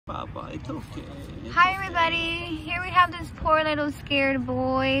Papa, it's okay. Hi everybody, here we have this poor little scared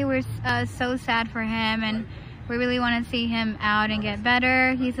boy. We're so sad for him and we really want to see him out and get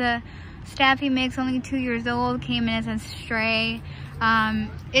better. He's a Staffy mix, only 2 years old, came in as a stray.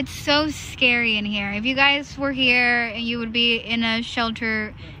 It's so scary in here. If you guys were here and you would be in a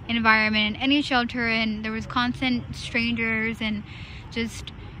shelter environment, any shelter, and there was constant strangers and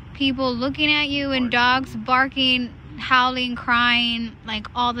just people looking at you and dogs barking, howling, crying like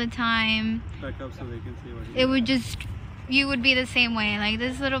all the time. Back up so they can see what it would just, you would be the same way. Like,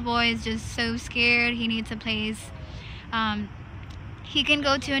 this little boy is just so scared. He needs a place he can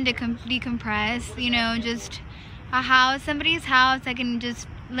go to and decompress, you know, just a house, somebody's house that can just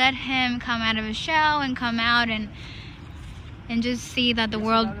let him come out of his shell and come out and just see that the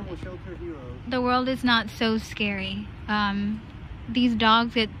world is not so scary. These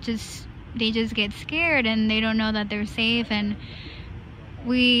dogs they just get scared and they don't know that they're safe, and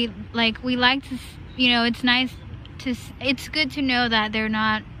we like to, you know, it's nice to, it's good to know that they're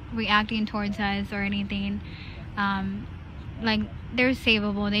not reacting towards us or anything. Like, they're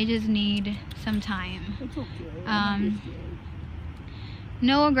savable, they just need some time. It's okay.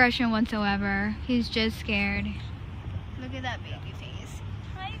 No aggression whatsoever, he's just scared. Look at that baby face.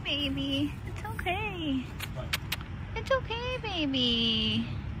 Hi baby, it's okay. It's okay, baby.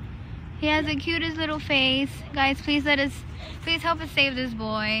 He has the cutest little face. Guys, please help us save this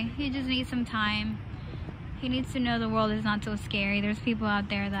boy. He just needs some time. He needs to know the world is not so scary. There's people out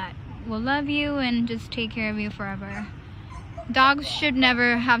there that will love you and just take care of you forever. Dogs should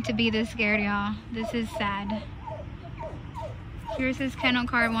never have to be this scared, y'all. This is sad. Here's his kennel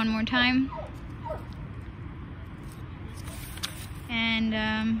card one more time.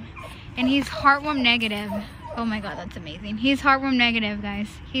 And he's heartworm negative. Oh my god, that's amazing. He's heartworm negative, guys.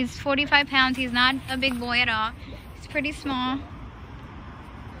 He's 45 pounds. He's not a big boy at all. He's pretty small.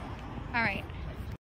 All right.